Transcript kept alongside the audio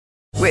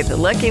With the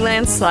Lucky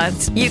Land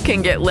Slots, you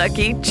can get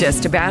lucky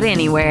just about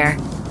anywhere.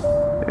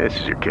 This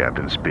is your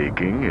captain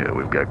speaking.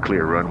 We've got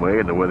clear runway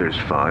and the weather's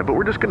fine, but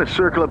we're just going to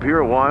circle up here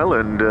a while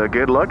and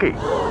get lucky.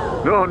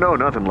 No,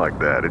 nothing like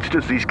that. It's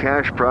just these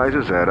cash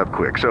prizes add up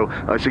quick. So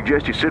I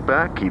suggest you sit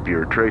back, keep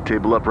your tray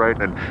table upright,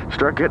 and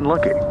start getting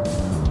lucky.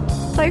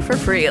 Play for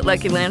free at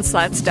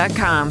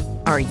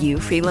LuckyLandSlots.com. Are you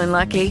feeling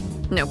lucky?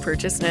 No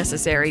purchase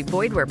necessary.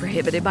 Void where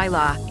prohibited by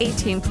law.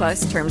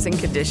 18+ terms and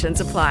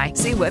conditions apply.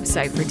 See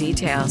website for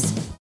details.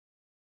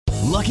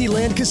 Lucky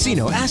Land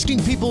Casino,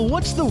 asking people,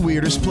 what's the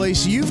weirdest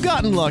place you've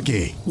gotten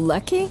lucky?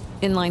 Lucky?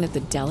 In line at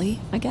the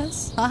deli, I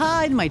guess?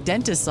 Aha, in my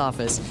dentist's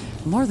office.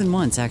 More than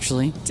once,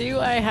 actually. Do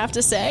I have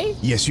to say?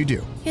 Yes, you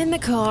do. In the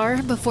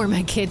car before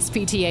my kids'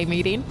 PTA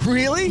meeting.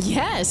 Really?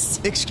 Yes.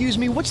 Excuse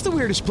me, what's the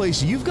weirdest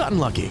place you've gotten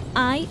lucky?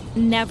 I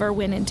never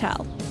win and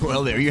tell.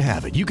 Well, there you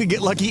have it. You can get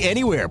lucky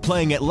anywhere,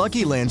 playing at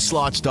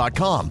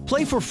LuckyLandSlots.com.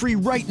 Play for free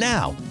right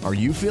now. Are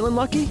you feeling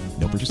lucky?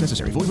 No purchase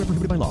necessary. Void where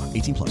prohibited by law.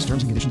 18+.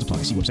 Terms and conditions apply.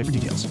 See website for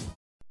details.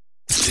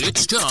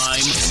 It's time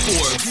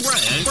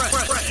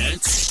for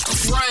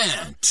Brent's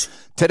Rant.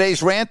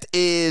 Today's rant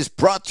is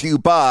brought to you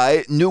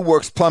by New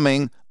Works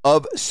Plumbing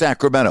of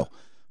Sacramento.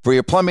 For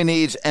your plumbing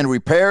needs and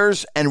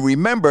repairs, and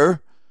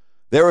remember,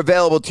 they're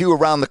available to you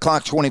around the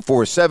clock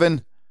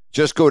 24/7.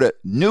 Just go to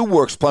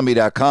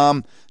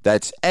newworksplumbing.com.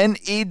 That's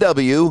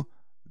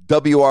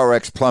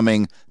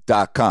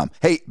NEWWRXplumbing.com.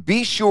 Hey,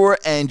 be sure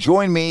and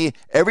join me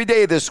every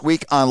day this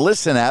week on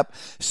Listen App,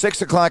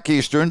 6 o'clock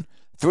Eastern,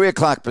 3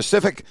 o'clock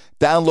Pacific.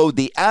 Download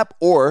the app,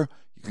 or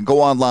you can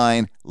go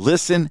online,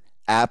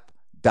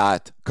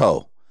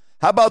 listenapp.co.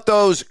 How about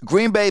those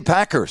Green Bay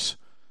Packers?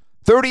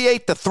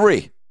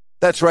 38-3.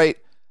 That's right,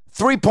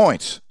 3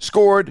 points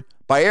scored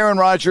by Aaron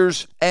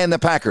Rodgers and the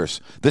Packers.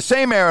 The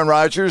same Aaron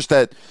Rodgers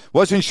that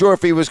wasn't sure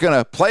if he was going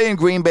to play in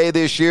Green Bay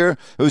this year.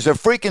 It was a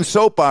freaking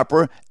soap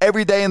opera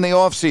every day in the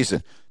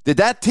offseason. Did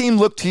that team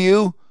look to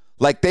you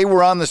like they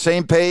were on the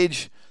same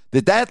page?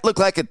 Did that look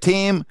like a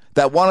team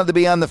that wanted to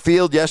be on the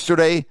field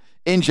yesterday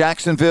in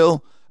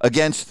Jacksonville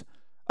against,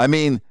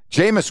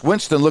 Jameis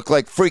Winston looked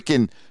like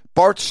freaking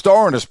Bart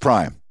Starr in his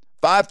prime.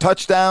 5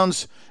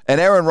 touchdowns,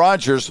 and Aaron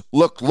Rodgers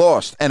looked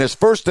lost. And his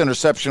first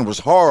interception was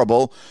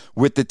horrible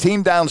with the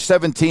team down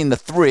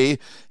 17-3.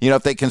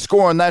 If they can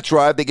score on that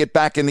drive, they get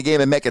back in the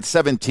game and make it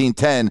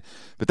 17-10.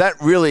 But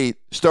that really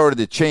started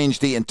to change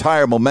the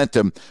entire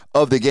momentum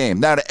of the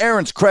game. Now, to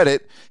Aaron's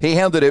credit, he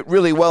handled it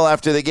really well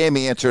after the game.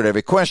 He answered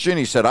every question.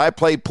 He said, I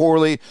played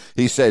poorly.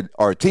 He said,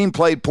 our team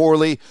played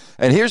poorly.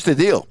 And here's the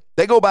deal.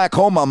 They go back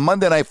home on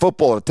Monday Night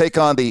Football to take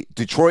on the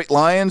Detroit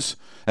Lions.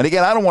 And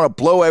again, I don't want to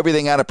blow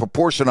everything out of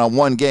proportion on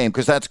one game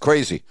because that's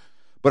crazy.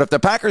 But if the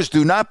Packers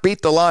do not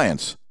beat the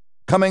Lions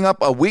coming up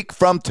a week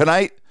from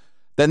tonight,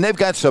 then they've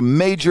got some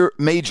major,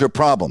 major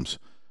problems.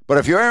 But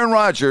if you're Aaron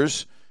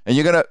Rodgers and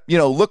you're going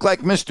to, look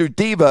like Mr.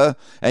 Diva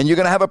and you're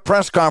going to have a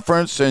press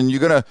conference and you're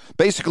going to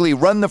basically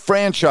run the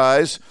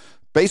franchise,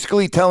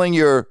 basically telling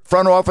your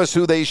front office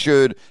who they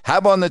should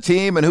have on the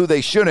team and who they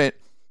shouldn't,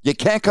 you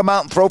can't come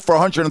out and throw for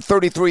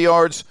 133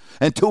 yards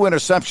and 2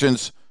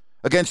 interceptions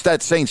against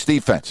that Saints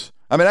defense.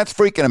 That's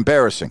freaking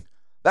embarrassing.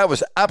 That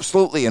was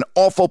absolutely an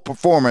awful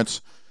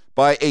performance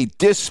by a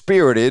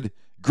dispirited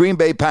Green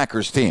Bay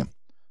Packers team.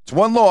 It's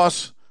one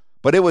loss,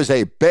 but it was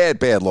a bad,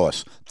 bad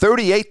loss.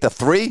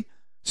 38-3?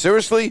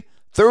 Seriously?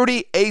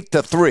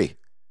 38-3.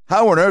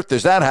 How on earth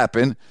does that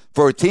happen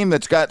for a team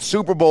that's got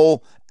Super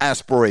Bowl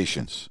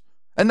aspirations?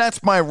 And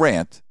that's my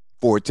rant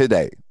for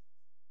today.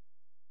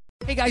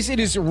 Hey guys, it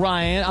is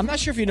Ryan. I'm not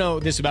sure if you know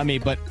this about me,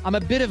 but I'm a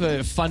bit of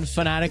a fun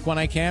fanatic when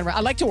I can. I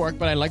like to work,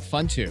 but I like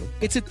fun too.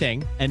 It's a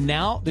thing. And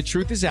now the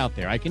truth is out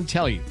there. I can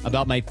tell you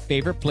about my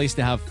favorite place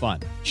to have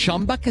fun.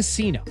 Chumba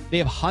Casino. They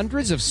have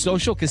hundreds of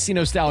social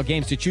casino style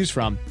games to choose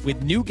from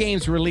with new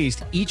games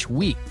released each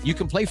week. You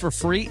can play for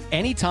free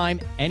anytime,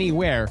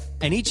 anywhere.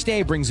 And each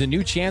day brings a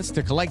new chance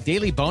to collect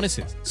daily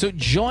bonuses. So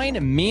join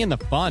me in the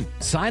fun.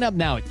 Sign up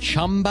now at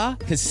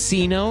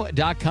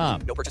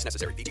ChumbaCasino.com. No purchase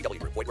necessary.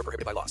 VGW. Void where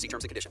prohibited by law. See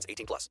terms and conditions.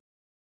 18+.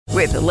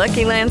 With the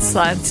Lucky Land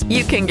Slots,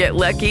 you can get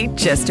lucky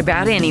just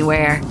about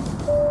anywhere.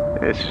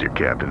 This is your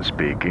captain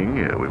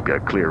speaking. We've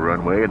got clear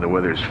runway and the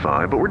weather's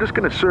fine, but we're just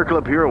going to circle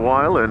up here a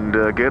while and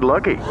get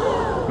lucky.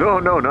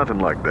 No, nothing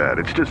like that.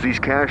 It's just these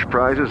cash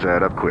prizes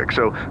add up quick.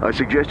 So I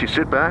suggest you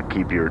sit back,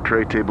 keep your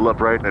tray table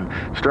upright, and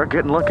start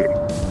getting lucky.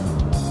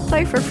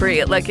 Play for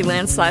free at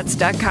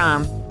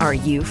LuckyLandSlots.com. Are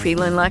you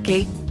feeling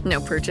lucky? No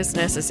purchase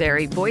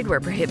necessary. Void where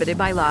prohibited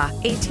by law.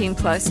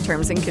 18+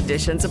 terms and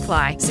conditions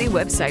apply. See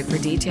website for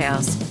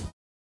details.